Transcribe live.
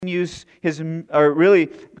continues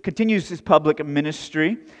his public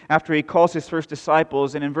ministry after he calls his first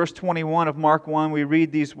disciples. And in verse 21 of Mark 1, we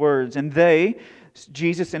read these words, "And they,"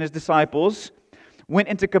 Jesus and his disciples, "went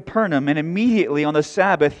into Capernaum, and immediately on the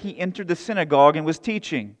Sabbath he entered the synagogue and was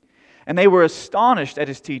teaching. And they were astonished at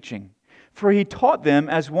his teaching, for he taught them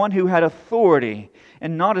as one who had authority,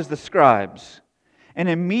 and not as the scribes. And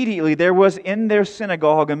immediately there was in their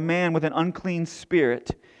synagogue a man with an unclean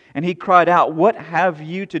spirit. And he cried out, 'What have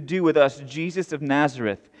you to do with us, Jesus of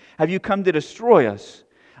Nazareth? Have you come to destroy us?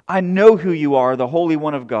 I know who you are, the Holy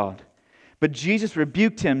One of God.' But Jesus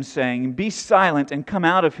rebuked him, saying, 'Be silent and come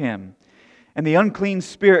out of him.' And the unclean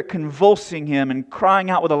spirit, convulsing him and crying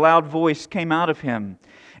out with a loud voice, came out of him.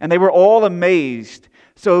 And they were all amazed,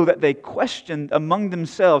 so that they questioned among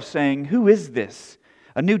themselves, saying, 'Who is this?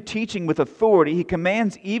 A new teaching with authority. He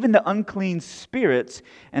commands even the unclean spirits,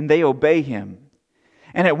 and they obey him.'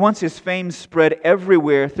 And at once his fame spread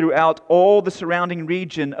everywhere throughout all the surrounding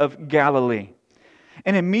region of Galilee.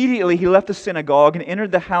 And immediately he left the synagogue and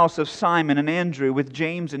entered the house of Simon and Andrew with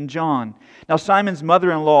James and John. Now Simon's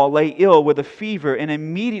mother-in-law lay ill with a fever, and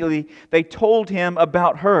immediately they told him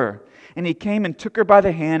about her. And he came and took her by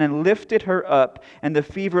the hand and lifted her up, and the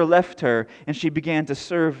fever left her, and she began to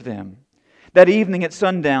serve them. That evening at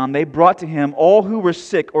sundown, they brought to him all who were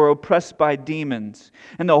sick or oppressed by demons.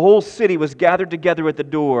 And the whole city was gathered together at the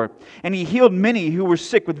door. And he healed many who were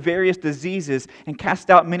sick with various diseases and cast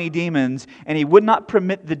out many demons. And he would not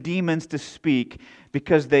permit the demons to speak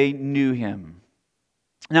because they knew him."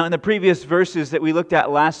 Now, in the previous verses that we looked at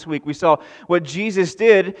last week, we saw what Jesus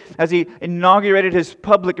did as he inaugurated his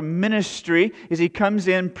public ministry is he comes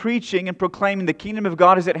in preaching and proclaiming the kingdom of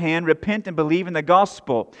God is at hand, repent and believe in the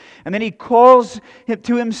gospel. And then he calls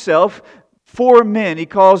to himself four men. He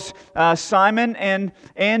calls Simon and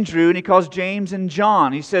Andrew, and he calls James and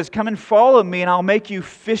John. He says, "Come and follow me, and I'll make you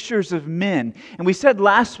fishers of men." And we said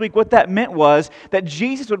last week what that meant was that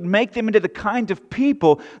Jesus would make them into the kind of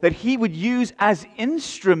people that he would use as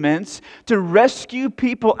instruments to rescue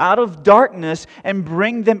people out of darkness and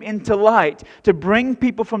bring them into light, to bring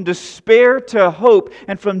people from despair to hope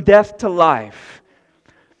and from death to life.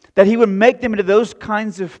 That he would make them into those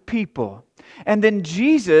kinds of people. And then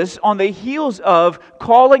Jesus, on the heels of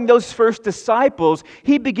calling those first disciples,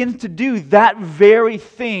 he begins to do that very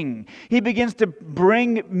thing. He begins to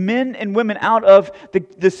bring men and women out of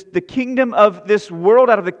the kingdom of this world,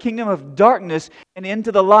 out of the kingdom of darkness, and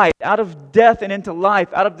into the light, out of death and into life,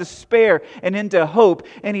 out of despair and into hope.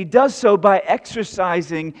 And he does so by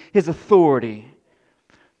exercising his authority.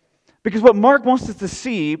 Because what Mark wants us to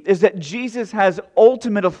see is that Jesus has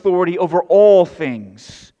ultimate authority over all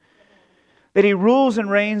things. That he rules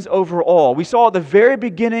and reigns over all. We saw at the very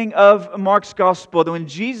beginning of Mark's gospel that when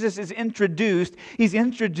Jesus is introduced, he's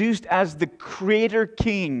introduced as the Creator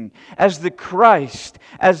King, as the Christ,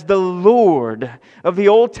 as the Lord of the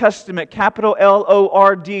Old Testament, capital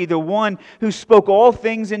L-O-R-D, the one who spoke all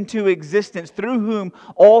things into existence, through whom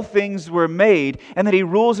all things were made, and that he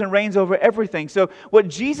rules and reigns over everything. So what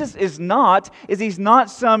Jesus is he's not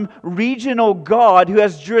some regional God who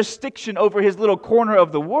has jurisdiction over his little corner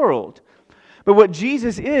of the world. But what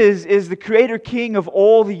Jesus is the Creator King of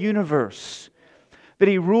all the universe. That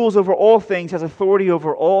he rules over all things, has authority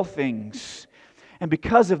over all things. And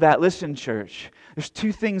because of that, listen, church, there's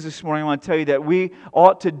two things this morning I want to tell you that we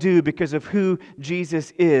ought to do because of who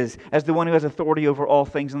Jesus is as the one who has authority over all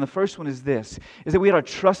things. And the first one is this, is that we ought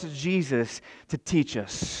to trust Jesus to teach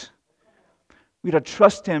us. We ought to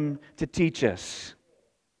trust him to teach us.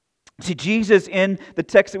 See, Jesus, in the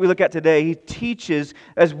text that we look at today, he teaches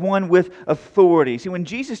as one with authority. See, when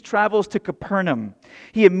Jesus travels to Capernaum,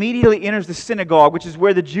 he immediately enters the synagogue, which is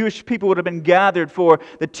where the Jewish people would have been gathered for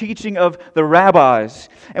the teaching of the rabbis.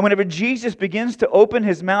 And whenever Jesus begins to open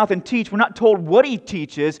his mouth and teach, we're not told what he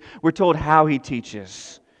teaches, we're told how he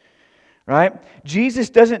teaches. Right?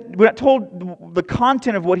 We're not told the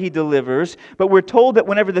content of what he delivers, but we're told that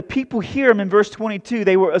whenever the people hear him in verse 22,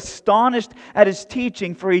 they were astonished at his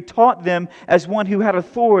teaching, for he taught them as one who had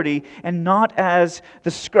authority and not as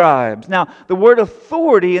the scribes. Now, the word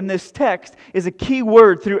authority in this text is a key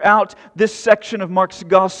word throughout this section of Mark's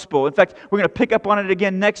gospel. In fact, we're going to pick up on it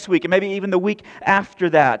again next week, and maybe even the week after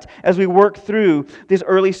that, as we work through this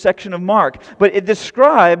early section of Mark. But it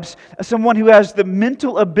describes someone who has the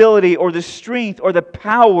mental ability or the strength or the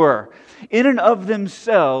power in and of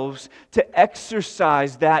themselves to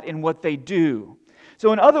exercise that in what they do.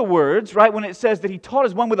 So in other words, right, when it says that he taught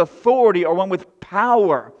as one with authority or one with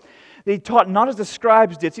power, They taught not as the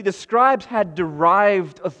scribes did. See, the scribes had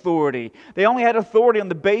derived authority. They only had authority on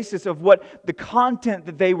the basis of what the content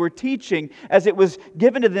that they were teaching as it was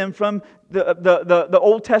given to them from the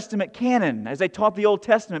Old Testament canon, as they taught the Old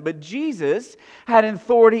Testament. But Jesus had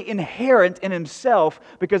authority inherent in Himself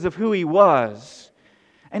because of who He was.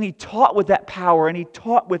 And He taught with that power, and He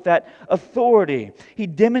taught with that authority. He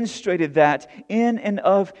demonstrated that in and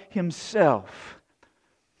of Himself.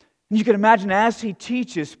 You can imagine as He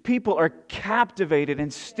teaches, people are captivated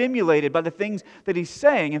and stimulated by the things that He's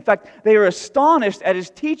saying. In fact, they are astonished at His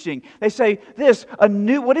teaching. They say,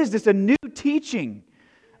 what is this? A new teaching.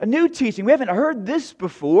 A new teaching. We haven't heard this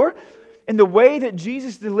before in the way that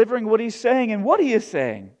Jesus is delivering what He's saying and what He is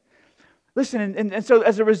saying. Listen, and so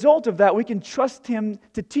as a result of that, we can trust Him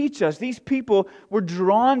to teach us. These people were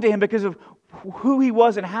drawn to Him because of who He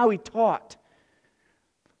was and how He taught.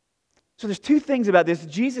 So there's two things about this.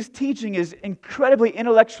 Jesus' teaching is incredibly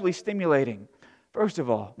intellectually stimulating, first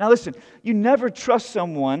of all. Now listen, you never trust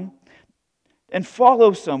someone and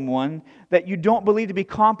follow someone that you don't believe to be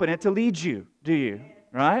competent to lead you, do you?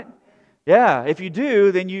 Right? Yeah, if you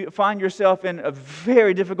do, then you find yourself in a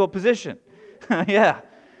very difficult position. Yeah,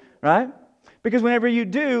 right? Because whenever you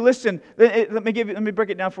do, listen, let me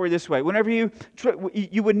break it down for you this way. Whenever you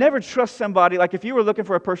would never trust somebody, like if you were looking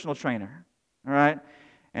for a personal trainer, all right?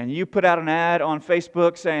 And you put out an ad on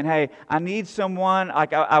Facebook saying, hey, I need someone,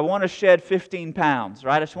 like I want to shed 15 pounds,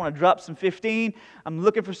 right? I just want to drop some 15. I'm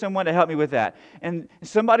looking for someone to help me with that. And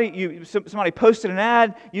somebody posted an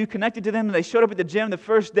ad, you connected to them, and they showed up at the gym the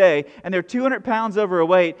first day, and they're 200 pounds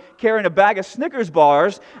overweight, carrying a bag of Snickers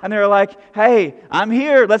bars, and they're like, hey, I'm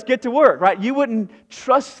here, let's get to work, right? You wouldn't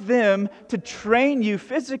trust them to train you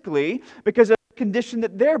physically because of the condition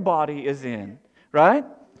that their body is in, right?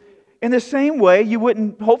 In the same way, you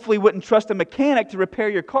hopefully wouldn't trust a mechanic to repair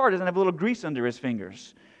your car that doesn't have a little grease under his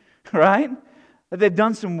fingers, right? That they've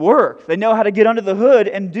done some work. They know how to get under the hood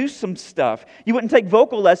and do some stuff. You wouldn't take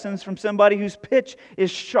vocal lessons from somebody whose pitch is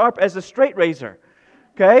sharp as a straight razor,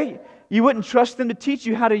 okay? You wouldn't trust them to teach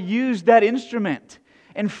you how to use that instrument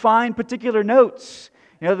and find particular notes.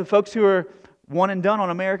 You know, the folks who are one and done on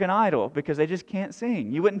American Idol because they just can't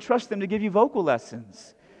sing. You wouldn't trust them to give you vocal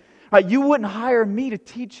lessons. You wouldn't hire me to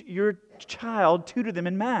teach your child, tutor them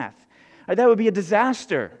in math. That would be a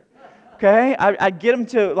disaster. Okay? I'd get them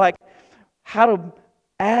to how to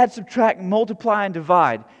add, subtract, multiply, and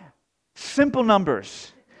divide. Simple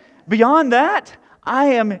numbers. Beyond that, I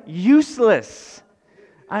am useless.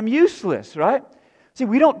 I'm useless, right? See,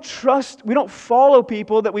 we don't follow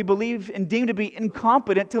people that we believe and deem to be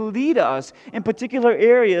incompetent to lead us in particular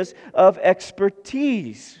areas of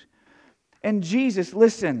expertise. And Jesus,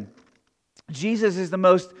 listen, Jesus is the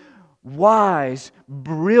most wise,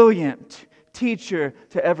 brilliant teacher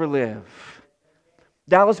to ever live.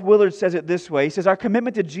 Dallas Willard says it this way. He says, our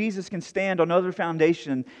commitment to Jesus can stand on no other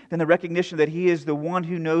foundation than the recognition that He is the one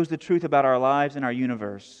who knows the truth about our lives and our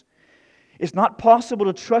universe. It's not possible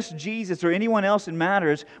to trust Jesus or anyone else in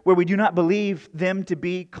matters where we do not believe them to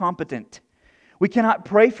be competent. We cannot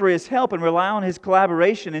pray for His help and rely on His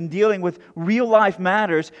collaboration in dealing with real-life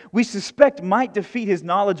matters we suspect might defeat His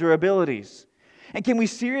knowledge or abilities. And can we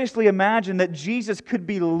seriously imagine that Jesus could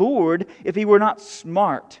be Lord if He were not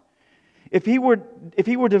smart? If He were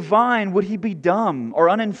divine, would He be dumb or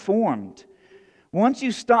uninformed? Once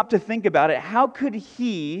you stop to think about it, how could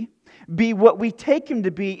He be what we take Him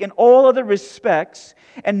to be in all other respects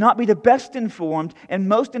and not be the best informed and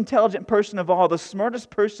most intelligent person of all, the smartest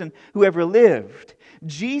person who ever lived?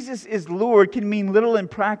 Jesus is Lord can mean little in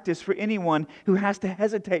practice for anyone who has to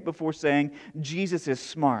hesitate before saying Jesus is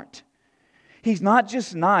smart. He's not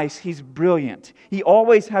just nice, He's brilliant. He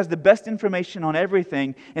always has the best information on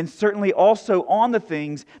everything and certainly also on the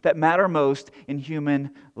things that matter most in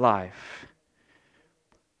human life.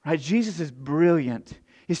 Right? Jesus is brilliant.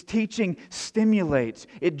 His teaching stimulates,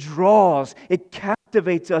 it draws, it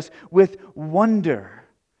captivates us with wonder.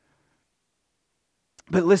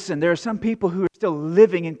 But listen, there are some people who are still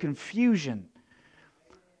living in confusion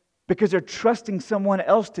because they're trusting someone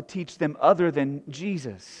else to teach them other than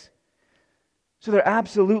Jesus. So they're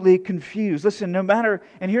absolutely confused. Listen, no matter,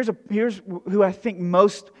 and here's who I think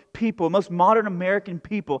most modern American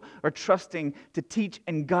people are trusting to teach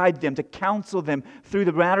and guide them, to counsel them through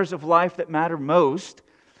the matters of life that matter most.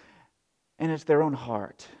 And it's their own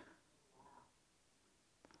heart.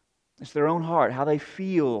 It's their own heart, how they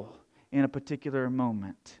feel in a particular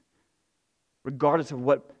moment, regardless of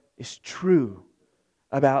what is true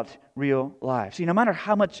about real life. See, no matter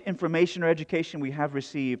how much information or education we have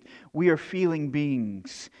received, we are feeling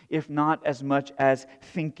beings, if not as much as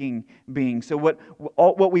thinking beings. So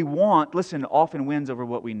what we want, listen, often wins over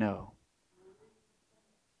what we know.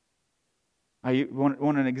 I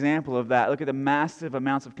want an example of that. Look at the massive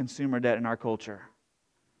amounts of consumer debt in our culture.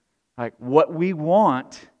 Like, what we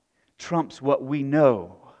want trumps what we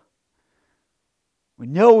know. We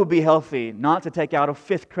know it would be healthy not to take out a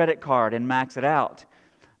 5th credit card and max it out.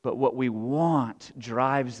 But what we want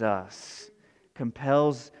drives us,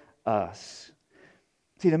 compels us.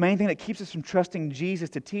 See, the main thing that keeps us from trusting Jesus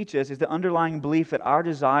to teach us is the underlying belief that our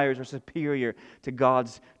desires are superior to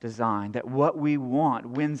God's design, that what we want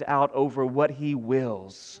wins out over what He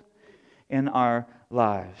wills in our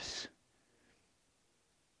lives.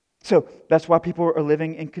 So that's why people are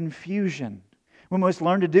living in confusion. What we must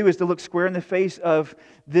learn to do is to look square in the face of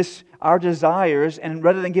our desires, and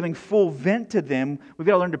rather than giving full vent to them, we've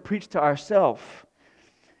got to learn to preach to ourselves,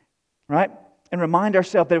 right? And remind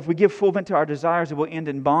ourselves that if we give full vent to our desires, it will end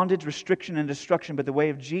in bondage, restriction, and destruction. But the way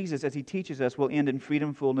of Jesus, as He teaches us, will end in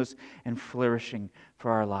freedom, fullness, and flourishing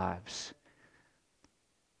for our lives.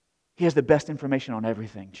 He has the best information on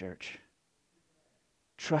everything, church.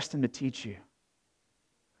 Trust Him to teach you.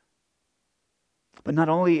 But not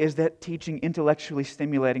only is that teaching intellectually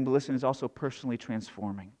stimulating, but listen, it's also personally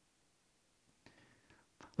transforming.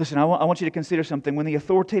 Listen, I want you to consider something. When the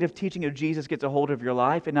authoritative teaching of Jesus gets a hold of your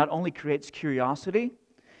life, it not only creates curiosity,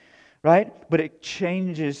 right, but it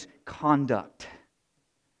changes conduct.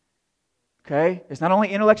 Okay? It's not only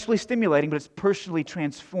intellectually stimulating, but it's personally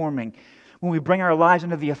transforming. When we bring our lives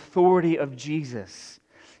under the authority of Jesus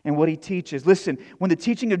and what He teaches. Listen, when the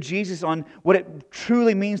teaching of Jesus on what it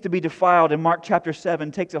truly means to be defiled in Mark chapter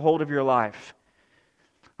 7 takes a hold of your life.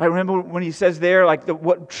 I remember when He says there, like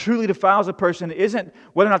what truly defiles a person isn't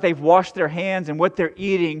whether or not they've washed their hands and what they're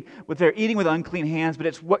eating with unclean hands, but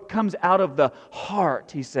it's what comes out of the heart,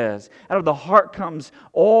 He says. Out of the heart comes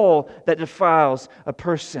all that defiles a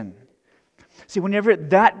person. See, whenever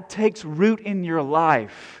that takes root in your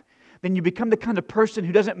life, then you become the kind of person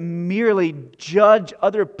who doesn't merely judge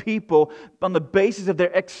other people on the basis of their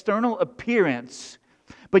external appearance,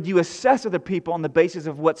 but you assess other people on the basis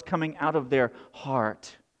of what's coming out of their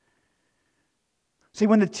heart. See,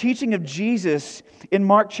 when the teaching of Jesus in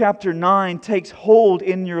Mark chapter 9 takes hold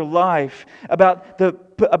in your life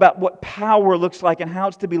about what power looks like and how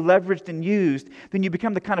it's to be leveraged and used, then you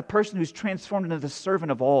become the kind of person who's transformed into the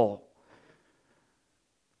servant of all.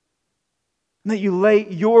 And that you lay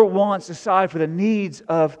your wants aside for the needs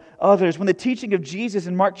of others. When the teaching of Jesus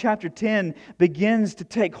in Mark chapter 10 begins to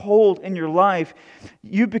take hold in your life,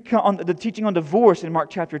 you become, the teaching on divorce in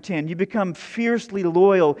Mark chapter 10, you become fiercely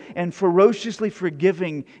loyal and ferociously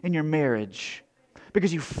forgiving in your marriage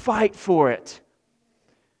because you fight for it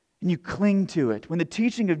and you cling to it. When the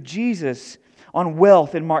teaching of Jesus on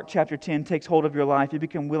wealth in Mark chapter 10 takes hold of your life, you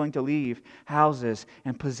become willing to leave houses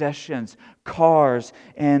and possessions, cars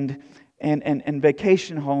and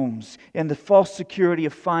vacation homes, and the false security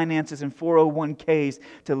of finances and 401ks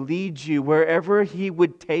to lead you wherever He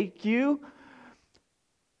would take you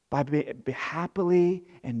by happily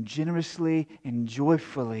and generously and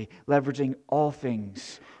joyfully leveraging all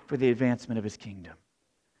things for the advancement of His kingdom.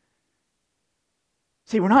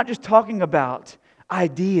 See, we're not just talking about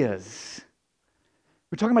ideas.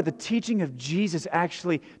 We're talking about the teaching of Jesus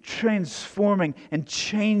actually transforming and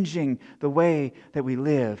changing the way that we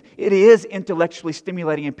live. It is intellectually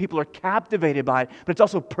stimulating and people are captivated by it, but it's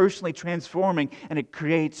also personally transforming and it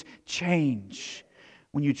creates change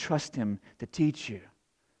when you trust Him to teach you.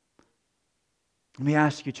 Let me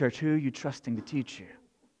ask you, church, who are you trusting to teach you?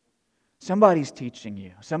 Somebody's teaching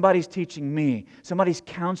you. Somebody's teaching me. Somebody's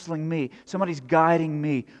counseling me. Somebody's guiding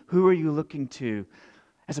me. Who are you looking to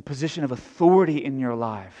as a position of authority in your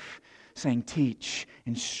life, saying teach,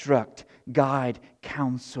 instruct, guide,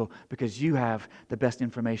 counsel, because you have the best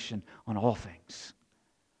information on all things.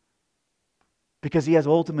 Because He has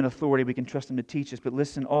ultimate authority, we can trust Him to teach us. But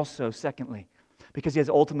listen also, secondly, because He has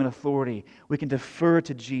ultimate authority, we can defer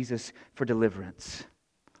to Jesus for deliverance.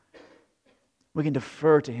 We can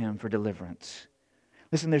defer to Him for deliverance.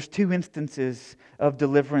 Listen, there's two instances of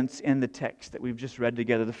deliverance in the text that we've just read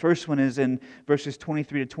together. The first one is in verses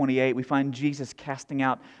 23 to 28. We find Jesus casting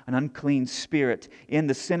out an unclean spirit in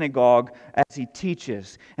the synagogue as He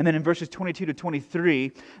teaches. And then in verses 22 to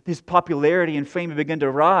 23, His popularity and fame begin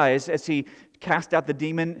to rise as He cast out the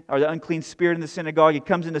demon or the unclean spirit in the synagogue. He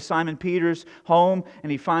comes into Simon Peter's home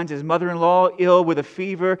and he finds his mother-in-law ill with a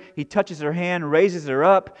fever. He touches her hand, raises her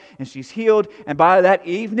up, and she's healed. And by that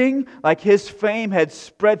evening, like his fame had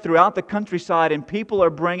spread throughout the countryside, and people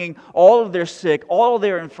are bringing all of their sick, all of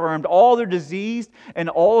their infirmed, all their diseased, and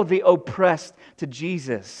all of the oppressed to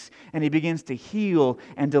Jesus. And he begins to heal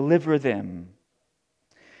and deliver them.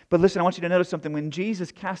 But listen, I want you to notice something. When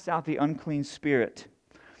Jesus casts out the unclean spirit,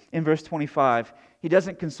 in verse 25, he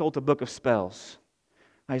doesn't consult a book of spells.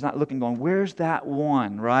 He's not looking going, where's that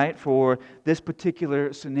one, right, for this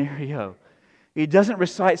particular scenario? He doesn't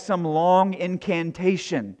recite some long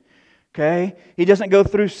incantation, okay? He doesn't go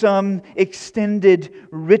through some extended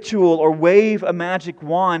ritual or wave a magic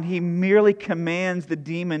wand. He merely commands the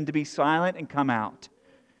demon to be silent and come out.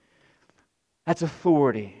 That's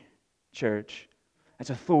authority, church. That's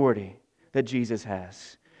authority that Jesus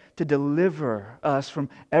has to deliver us from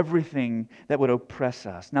everything that would oppress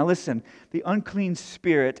us. Now listen, the unclean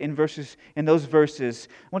spirit in those verses,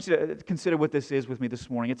 I want you to consider what this is with me this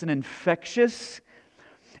morning. It's an infectious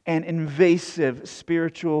and invasive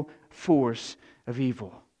spiritual force of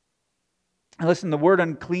evil. And listen, the word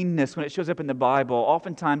uncleanness, when it shows up in the Bible,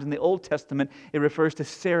 oftentimes in the Old Testament, it refers to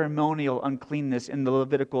ceremonial uncleanness in the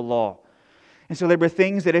Levitical law. And so there were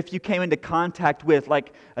things that if you came into contact with,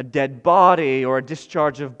 like a dead body or a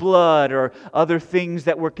discharge of blood or other things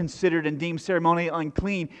that were considered and deemed ceremonially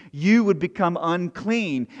unclean, you would become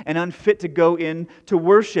unclean and unfit to go in to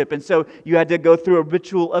worship. And so you had to go through a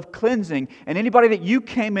ritual of cleansing. And anybody that you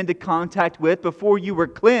came into contact with before you were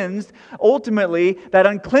cleansed, ultimately that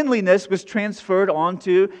uncleanliness was transferred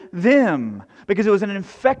onto them because it was an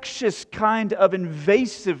infectious kind of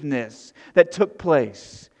invasiveness that took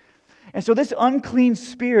place. And so this unclean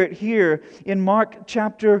spirit here in Mark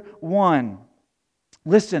chapter 1,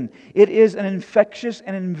 listen, it is an infectious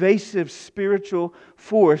and invasive spiritual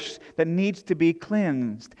force that needs to be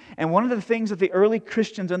cleansed. And one of the things that the early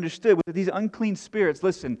Christians understood was that these unclean spirits,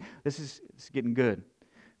 listen, this is getting good,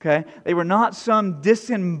 okay? They were not some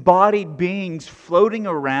disembodied beings floating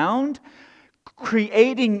around,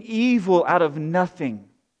 creating evil out of nothing.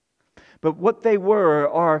 But what they were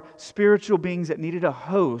are spiritual beings that needed a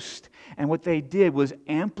host. And what they did was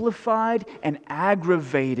amplified and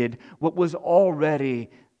aggravated what was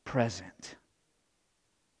already present.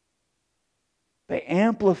 They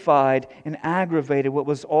amplified and aggravated what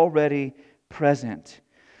was already present.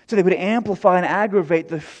 So they would amplify and aggravate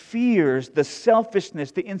the fears, the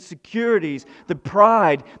selfishness, the insecurities, the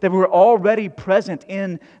pride that were already present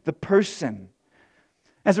in the person.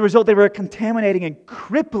 As a result, they were contaminating and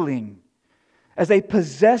crippling as they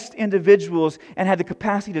possessed individuals and had the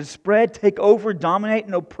capacity to spread, take over, dominate,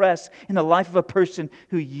 and oppress in the life of a person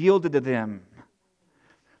who yielded to them.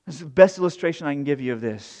 This is the best illustration I can give you of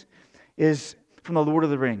this is from the Lord of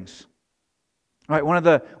the Rings. All right, one of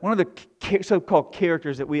the so-called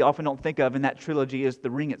characters that we often don't think of in that trilogy is the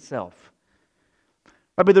ring itself.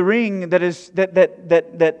 Right, but the ring that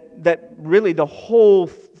really the whole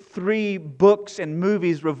 3 books and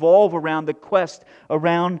movies revolve around the quest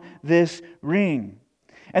around this ring.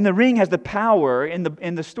 And the ring has the power in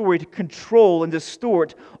the story to control and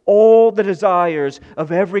distort all the desires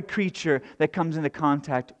of every creature that comes into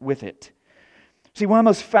contact with it. See, one of the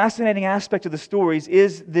most fascinating aspects of the stories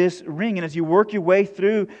is this ring. And as you work your way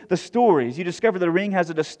through the stories, you discover the ring has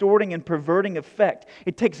a distorting and perverting effect.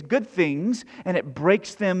 It takes good things and it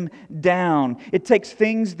breaks them down. It takes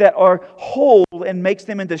things that are whole and makes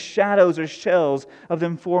them into shadows or shells of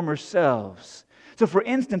them former selves. So for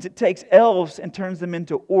instance, it takes elves and turns them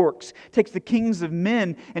into orcs. It takes the kings of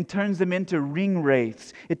men and turns them into ring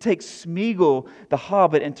wraiths. It takes Smeagol, the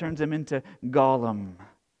hobbit, and turns them into Gollum.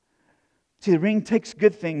 See, the ring takes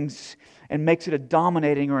good things and makes it a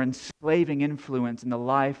dominating or enslaving influence in the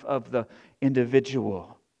life of the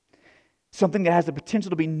individual. Something that has the potential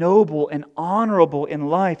to be noble and honorable in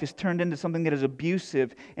life is turned into something that is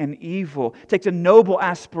abusive and evil. It takes a noble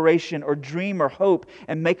aspiration or dream or hope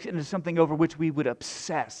and makes it into something over which we would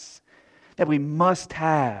obsess, that we must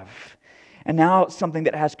have. And now it's something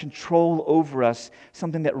that has control over us,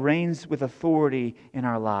 something that reigns with authority in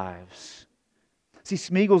our lives. See,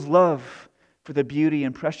 Smeagol's love for the beauty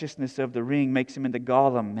and preciousness of the ring makes him into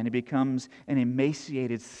Gollum, and he becomes an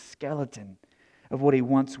emaciated skeleton of what he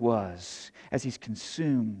once was as he's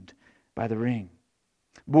consumed by the ring.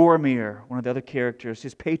 Boromir, one of the other characters,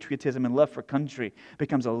 his patriotism and love for country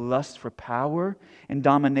becomes a lust for power and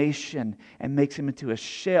domination and makes him into a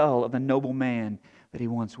shell of the noble man that he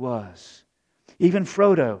once was. Even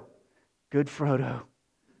Frodo, good Frodo,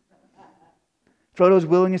 Frodo's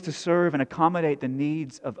willingness to serve and accommodate the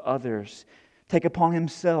needs of others take upon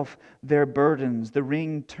himself their burdens. The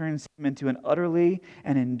ring turns him into an utterly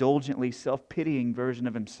and indulgently self-pitying version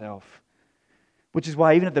of himself. Which is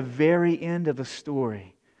why even at the very end of the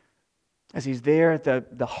story, as he's there at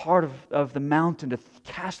the heart of the mountain to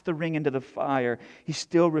cast the ring into the fire, he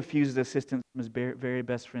still refuses assistance from his very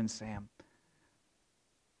best friend Sam.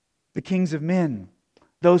 The kings of men,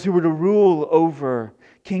 those who were to rule over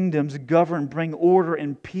kingdoms, govern, bring order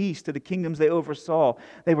and peace to the kingdoms they oversaw,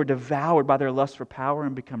 they were devoured by their lust for power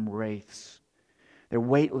and become wraiths. They're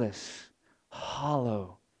weightless,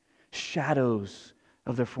 hollow, shadows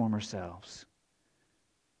of their former selves.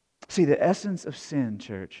 See, the essence of sin,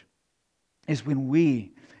 church, is when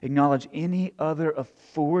we acknowledge any other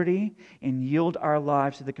authority and yield our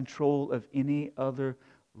lives to the control of any other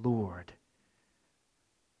Lord.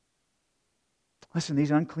 Listen,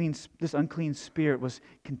 this unclean spirit was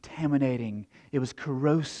contaminating. It was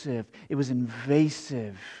corrosive. It was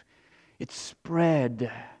invasive. It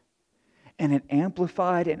spread. And it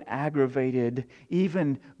amplified and aggravated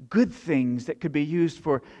even good things that could be used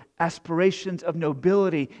for aspirations of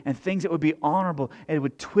nobility and things that would be honorable. And it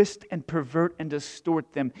would twist and pervert and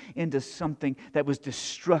distort them into something that was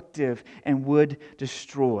destructive and would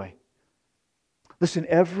destroy. Listen,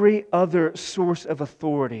 every other source of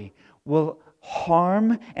authority will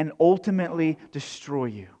harm and ultimately destroy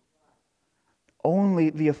you.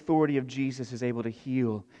 Only the authority of Jesus is able to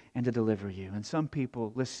heal and to deliver you. And some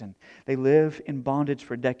people, listen, they live in bondage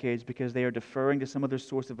for decades because they are deferring to some other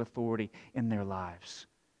source of authority in their lives.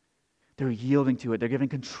 They're yielding to it. They're giving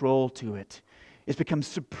control to it. It's become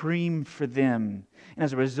supreme for them. And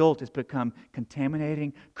as a result, it's become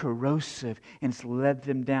contaminating, corrosive, and it's led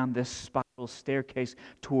them down this spiral staircase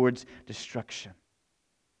towards destruction.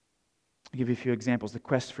 I'll give you a few examples. The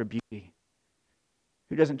quest for beauty.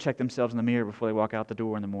 Who doesn't check themselves in the mirror before they walk out the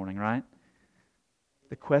door in the morning, right?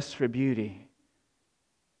 The quest for beauty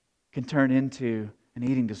can turn into an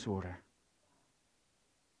eating disorder.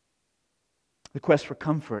 The quest for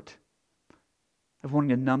comfort, of wanting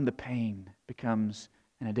to numb the pain, becomes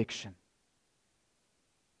an addiction.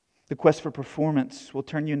 The quest for performance will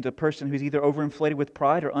turn you into a person who's either overinflated with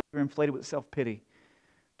pride or underinflated with self-pity,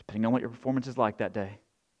 depending on what your performance is like that day.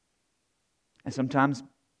 And sometimes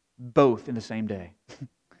both in the same day.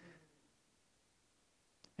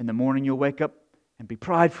 In the morning you'll wake up and be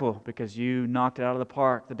prideful because you knocked it out of the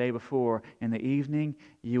park the day before. In the evening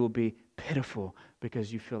you will be pitiful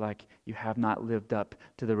because you feel like you have not lived up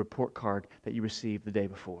to the report card that you received the day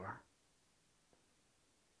before.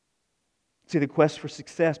 See, the quest for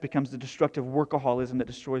success becomes the destructive workaholism that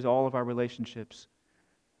destroys all of our relationships.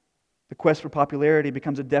 The quest for popularity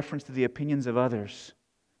becomes a deference to the opinions of others,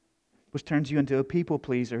 which turns you into a people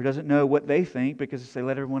pleaser who doesn't know what they think because they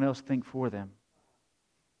let everyone else think for them.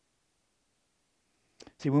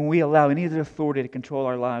 See, when we allow any other authority to control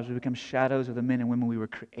our lives, we become shadows of the men and women we were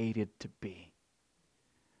created to be.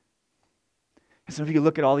 And some of you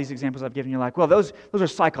look at all these examples I've given, you're like, well, those are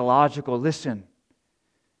psychological. Listen,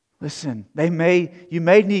 you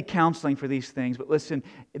may need counseling for these things, but listen,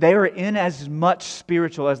 they are in as much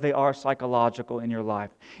spiritual as they are psychological in your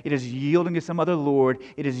life. It is yielding to some other Lord.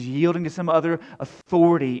 It is yielding to some other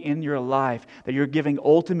authority in your life that you're giving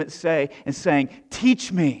ultimate say and saying,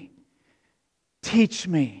 teach me,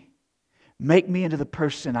 make me into the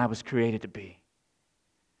person I was created to be.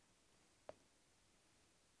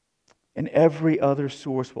 And every other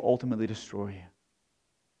source will ultimately destroy you.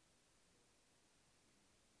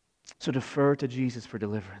 So defer to Jesus for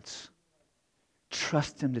deliverance.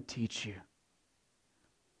 Trust Him to teach you.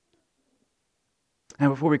 Now,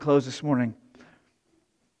 before we close this morning,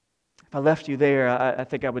 if I left you there, I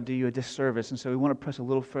think I would do you a disservice. And so we want to press a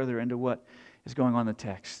little further into what is going on in the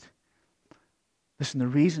text. Listen, the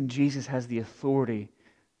reason Jesus has the authority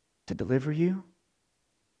to deliver you,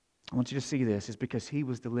 I want you to see this, is because He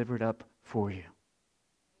was delivered up for you.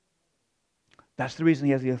 That's the reason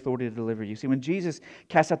He has the authority to deliver you. See, when Jesus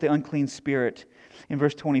casts out the unclean spirit in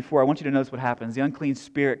verse 24, I want you to notice what happens. The unclean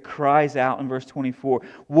spirit cries out in verse 24,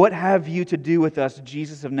 "What have you to do with us,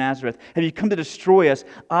 Jesus of Nazareth? Have you come to destroy us?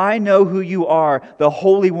 I know who you are, the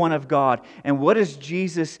Holy One of God." And what does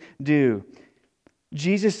Jesus do?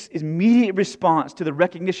 Jesus' immediate response to the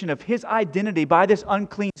recognition of His identity by this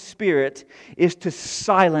unclean spirit is to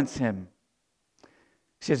silence him.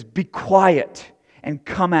 He says, "Be quiet and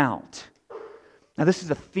come out." Now, this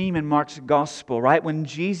is a theme in Mark's gospel, right? When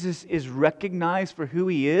Jesus is recognized for who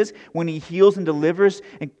He is, when He heals and delivers,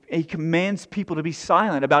 and He commands people to be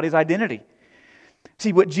silent about His identity.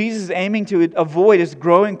 See, what Jesus is aiming to avoid is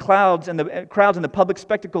growing crowds in the public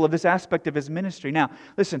spectacle of this aspect of His ministry. Now,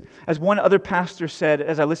 listen, as one other pastor said,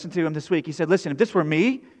 as I listened to him this week, he said, listen, if this were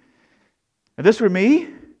me, If this were me,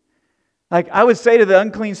 like I would say to the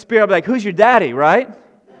unclean spirit, I'd be like, who's your daddy, right?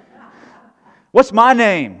 What's my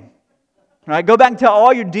name? Right? Go back and tell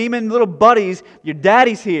all your demon little buddies, your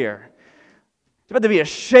daddy's here. It's about to be a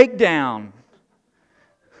shakedown.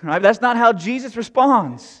 Right? That's not how Jesus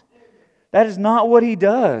responds. That is not what He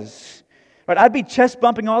does. Right? I'd be chest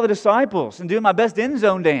bumping all the disciples and doing my best end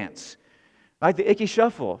zone dance. Like the Ickey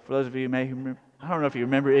Shuffle. For those of you who may remember, I don't know if you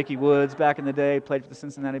remember Ickey Woods back in the day, played for the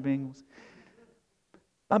Cincinnati Bengals.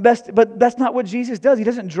 My best, but that's not what Jesus does. He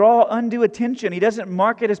doesn't draw undue attention. He doesn't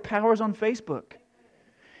market His powers on Facebook.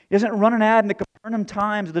 He doesn't run an ad in the Capernaum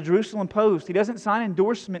Times or the Jerusalem Post. He doesn't sign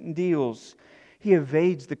endorsement deals. He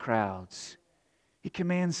evades the crowds. He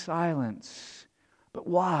commands silence. But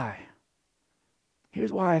why?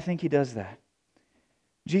 Here's why I think He does that.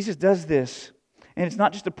 Jesus does this, and it's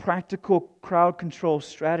not just a practical crowd control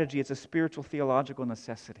strategy, it's a spiritual theological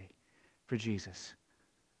necessity for Jesus.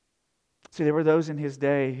 See, there were those in His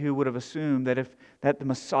day who would have assumed that the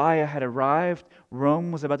Messiah had arrived, Rome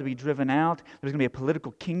was about to be driven out, there was going to be a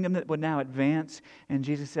political kingdom that would now advance, and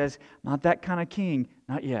Jesus says, not that kind of king,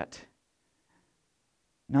 not yet.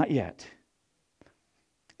 Not yet.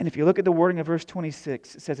 And if you look at the wording of verse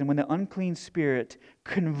 26, it says, and when the unclean spirit,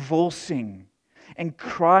 convulsing and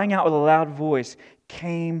crying out with a loud voice,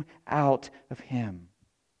 came out of him.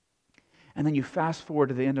 And then you fast forward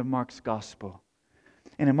to the end of Mark's gospel.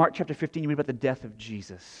 And in Mark chapter 15, you read about the death of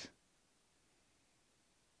Jesus.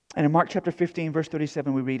 And in Mark chapter 15, verse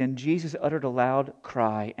 37, we read, and Jesus uttered a loud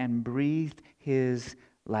cry and breathed His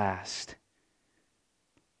last.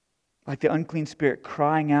 Like the unclean spirit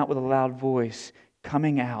crying out with a loud voice,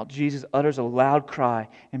 coming out. Jesus utters a loud cry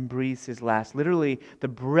and breathes His last. Literally, the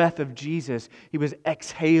breath of Jesus, He was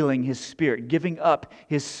exhaling His spirit, giving up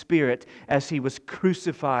His spirit as He was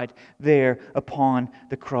crucified there upon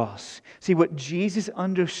the cross. See, what Jesus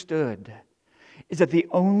understood is that the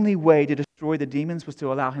only way to destroy the demons was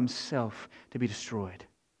to allow Himself to be destroyed.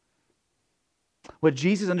 What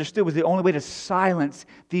Jesus understood was the only way to silence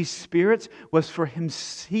these spirits was for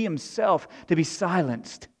He Himself to be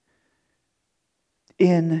silenced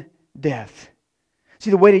in death. See,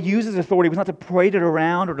 the way to use His authority was not to parade it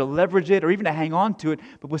around or to leverage it or even to hang on to it,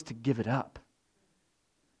 but was to give it up.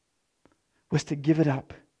 Was to give it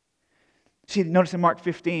up. See, notice in Mark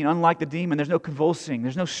 15, unlike the demon, there's no convulsing,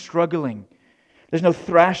 there's no struggling, there's no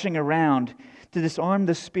thrashing around. To disarm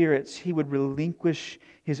the spirits, He would relinquish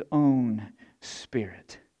His own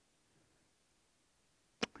spirit.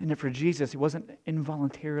 And for Jesus, He wasn't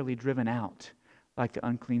involuntarily driven out like the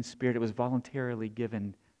unclean spirit. It was voluntarily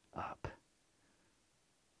given up.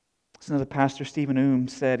 So the pastor, Stephen Oom,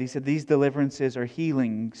 said, these deliverances are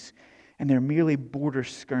healings, and they're merely border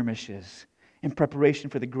skirmishes in preparation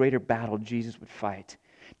for the greater battle Jesus would fight.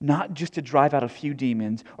 Not just to drive out a few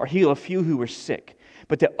demons or heal a few who were sick,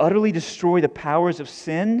 but to utterly destroy the powers of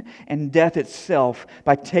sin and death itself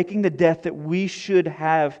by taking the death that we should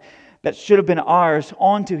have, that should have been ours,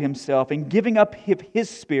 onto Himself, and giving up His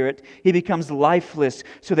spirit, He becomes lifeless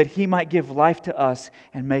so that He might give life to us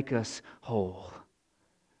and make us whole.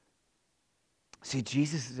 See,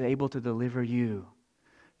 Jesus is able to deliver you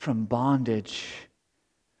from bondage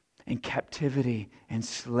and captivity and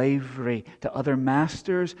slavery to other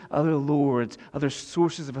masters, other lords, other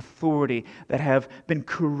sources of authority that have been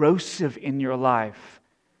corrosive in your life.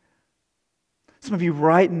 Some of you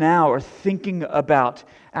right now are thinking about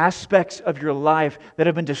aspects of your life that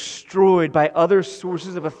have been destroyed by other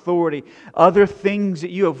sources of authority, other things that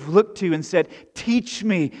you have looked to and said, teach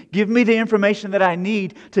me, give me the information that I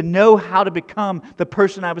need to know how to become the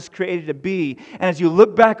person I was created to be. And as you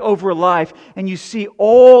look back over life and you see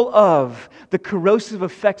all of the corrosive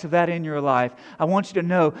effects of that in your life, I want you to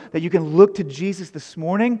know that you can look to Jesus this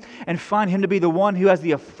morning and find Him to be the one who has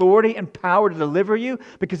the authority and power to deliver you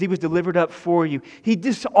because He was delivered up for you. He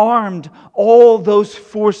disarmed all those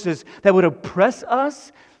forces that would oppress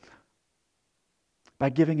us by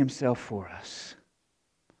giving Himself for us.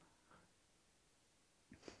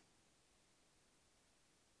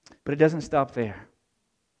 But it doesn't stop there.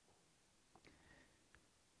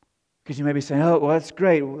 Because you may be saying, oh, well, that's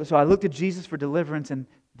great. So I looked at Jesus for deliverance, and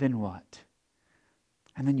then what?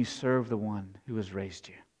 And then you serve the one who has raised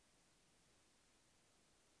you.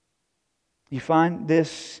 You find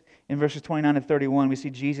this in verses 29 and 31. We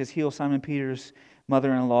see Jesus heal Simon Peter's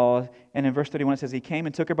mother-in-law. And in verse 31 it says, He came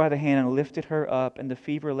and took her by the hand and lifted her up, and the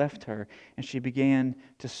fever left her, and she began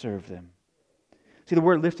to serve them. See, the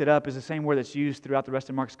word lifted up is the same word that's used throughout the rest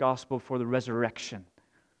of Mark's gospel for the resurrection.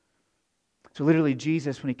 So literally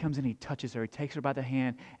Jesus, when He comes in, He touches her, He takes her by the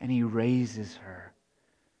hand, and He raises her.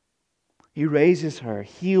 He raises her,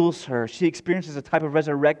 heals her. She experiences a type of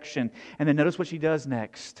resurrection. And then notice what she does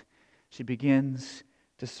next. She begins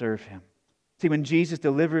to serve Him. See, when Jesus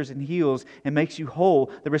delivers and heals and makes you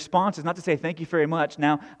whole, the response is not to say, thank you very much,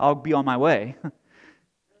 now I'll be on my way.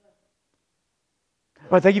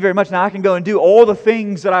 But thank you very much, now I can go and do all the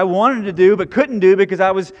things that I wanted to do but couldn't do because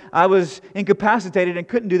I was incapacitated and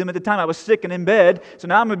couldn't do them at the time. I was sick and in bed. So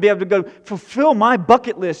now I'm going to be able to go fulfill my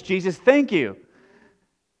bucket list, Jesus. Thank you.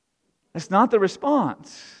 That's not the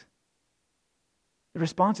response. The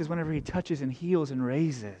response is whenever He touches and heals and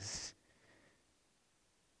raises.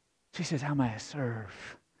 She says, how may I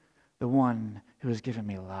serve the one who has given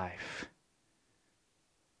me life?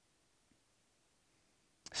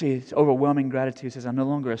 See, it's overwhelming gratitude. It says, I'm no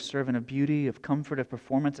longer a servant of beauty, of comfort, of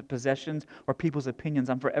performance, of possessions, or people's opinions.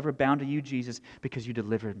 I'm forever bound to you, Jesus, because you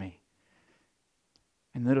delivered me.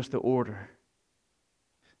 And notice the order.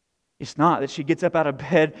 It's not that she gets up out of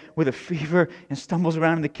bed with a fever and stumbles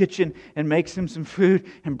around in the kitchen and makes him some food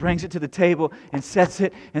and brings it to the table and sets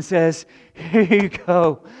it and says, here you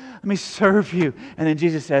go, let me serve you. And then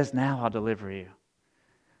Jesus says, now I'll deliver you.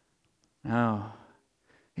 No.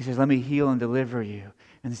 He says, let me heal and deliver you.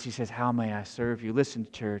 And then she says, how may I serve you? Listen,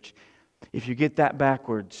 church, if you get that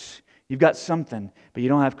backwards, you've got something, but you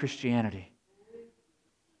don't have Christianity.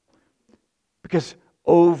 Because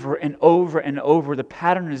over and over and over, the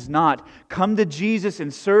pattern is not come to Jesus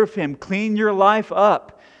and serve Him, clean your life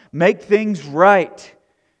up, make things right.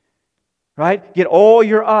 Right? Get all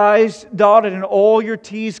your I's dotted and all your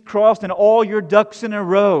T's crossed and all your ducks in a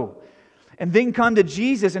row. And then come to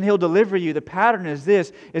Jesus and He'll deliver you. The pattern is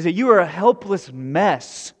this, is that you are a helpless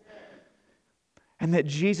mess. And that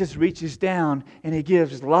Jesus reaches down and He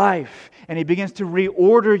gives life. And He begins to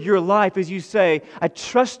reorder your life as you say, I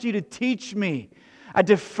trust you to teach me. I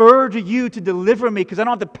defer to you to deliver me because I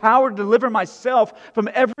don't have the power to deliver myself from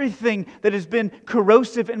everything that has been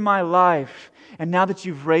corrosive in my life. And now that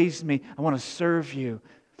you've raised me, I want to serve you.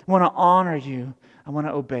 I want to honor you. I want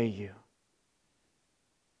to obey you.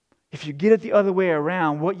 If you get it the other way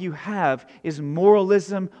around, what you have is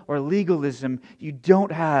moralism or legalism. You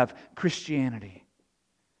don't have Christianity.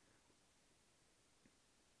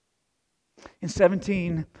 In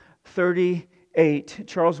 1738,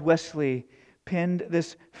 Charles Wesley penned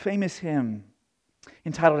this famous hymn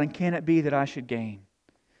entitled, And Can It Be That I Should Gain?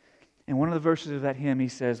 And one of the verses of that hymn, he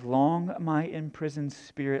says, Long my imprisoned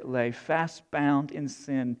spirit lay, fast bound in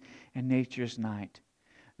sin and nature's night.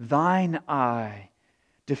 Thine eye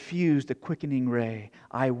diffused a quickening ray.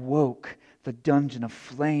 I woke, the dungeon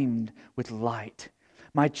aflamed with light.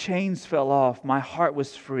 My chains fell off, my heart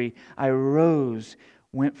was free. I rose,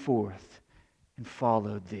 went forth, and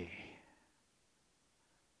followed Thee.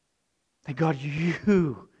 And God,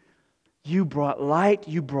 You brought light,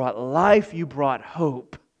 You brought life, You brought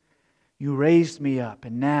hope. You raised me up,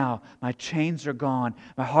 and now my chains are gone.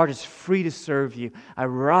 My heart is free to serve You. I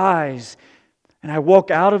rise, and I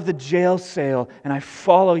walk out of the jail cell, and I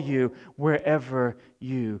follow You wherever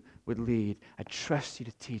You would lead. I trust You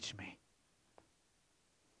to teach me.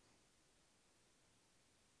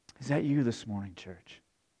 Is that you this morning, church?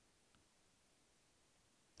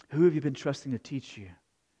 Who have you been trusting to teach you?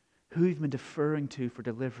 Who have you been deferring to for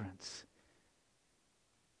deliverance?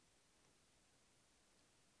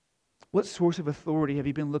 What source of authority have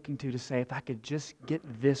you been looking to say, if I could just get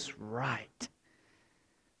this right,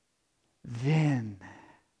 then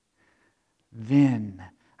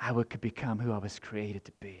I could become who I was created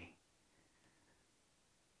to be?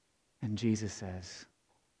 And Jesus says,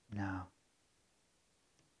 no.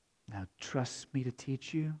 Now trust me to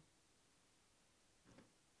teach you.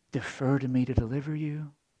 Defer to me to deliver you.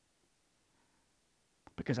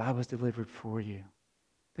 Because I was delivered for you.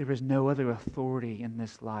 There is no other authority in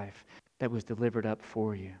this life that was delivered up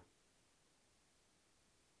for you.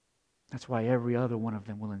 That's why every other one of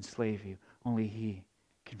them will enslave you. Only He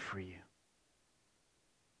can free you.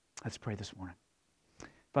 Let's pray this morning.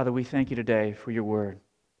 Father, we thank You today for Your word.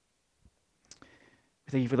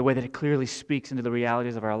 We thank You for the way that it clearly speaks into the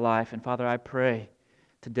realities of our life. And Father, I pray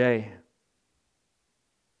today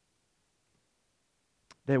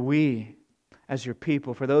that we, as Your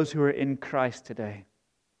people, for those who are in Christ today,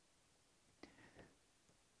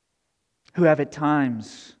 who have at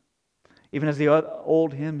times, even as the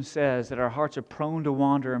old hymn says, that our hearts are prone to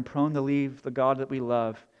wander and prone to leave the God that we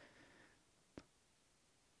love.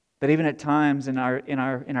 That even at times in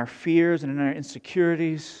our fears and in our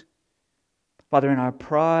insecurities, Father, in our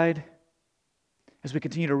pride, as we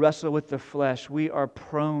continue to wrestle with the flesh, we are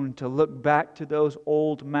prone to look back to those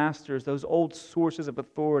old masters, those old sources of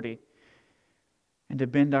authority, and to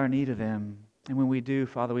bend our knee to them. And when we do,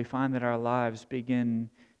 Father, we find that our lives begin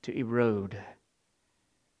to erode.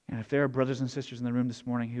 And if there are brothers and sisters in the room this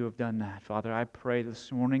morning who have done that, Father, I pray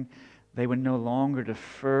this morning they would no longer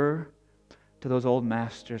defer to those old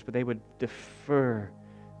masters, but they would defer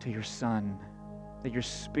to your Son, that your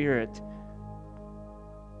Spirit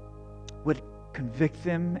would convict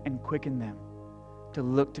them and quicken them to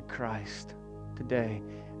look to Christ today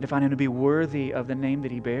and to find Him to be worthy of the name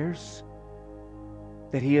that He bears,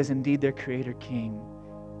 that He is indeed their Creator King,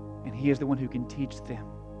 and He is the one who can teach them.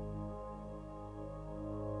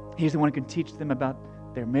 He is the one who can teach them about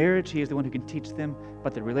their marriage. He is the one who can teach them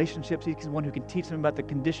about their relationships. He is the one who can teach them about the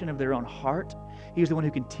condition of their own heart. He is the one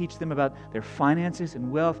who can teach them about their finances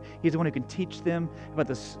and wealth. He is the one who can teach them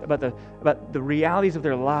about the realities of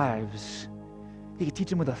their lives. He can teach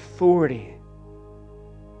them with authority,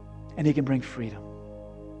 and He can bring freedom.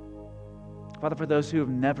 Father, for those who have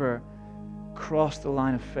never crossed the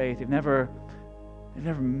line of faith, they've never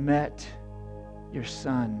met your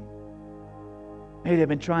Son. Maybe they've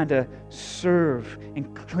been trying to serve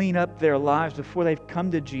and clean up their lives before they've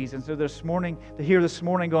come to Jesus. So this morning,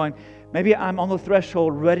 going, maybe I'm on the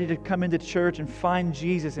threshold ready to come into church and find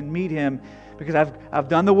Jesus and meet Him because I've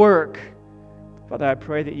done the work. Father, I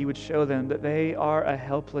pray that you would show them that they are a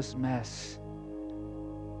helpless mess.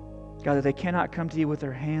 God, that they cannot come to you with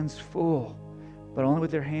their hands full, but only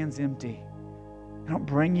with their hands empty. They don't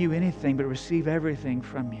bring you anything, but receive everything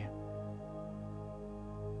from you.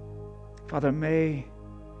 Father, may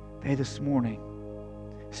they this morning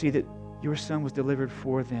see that your Son was delivered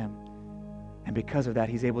for them, and because of that,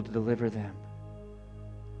 He's able to deliver them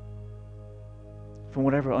from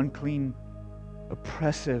whatever unclean,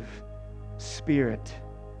 oppressive spirit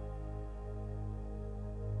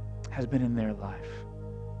has been in their life.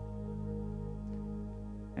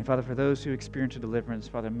 And Father, for those who experience your deliverance,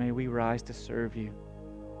 Father, may we rise to serve you.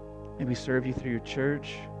 May we serve you through your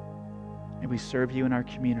church. May we serve you in our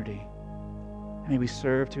community. May we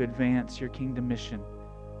serve to advance your kingdom mission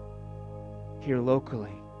here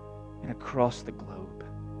locally and across the globe.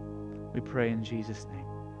 We pray in Jesus' name.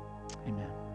 Amen.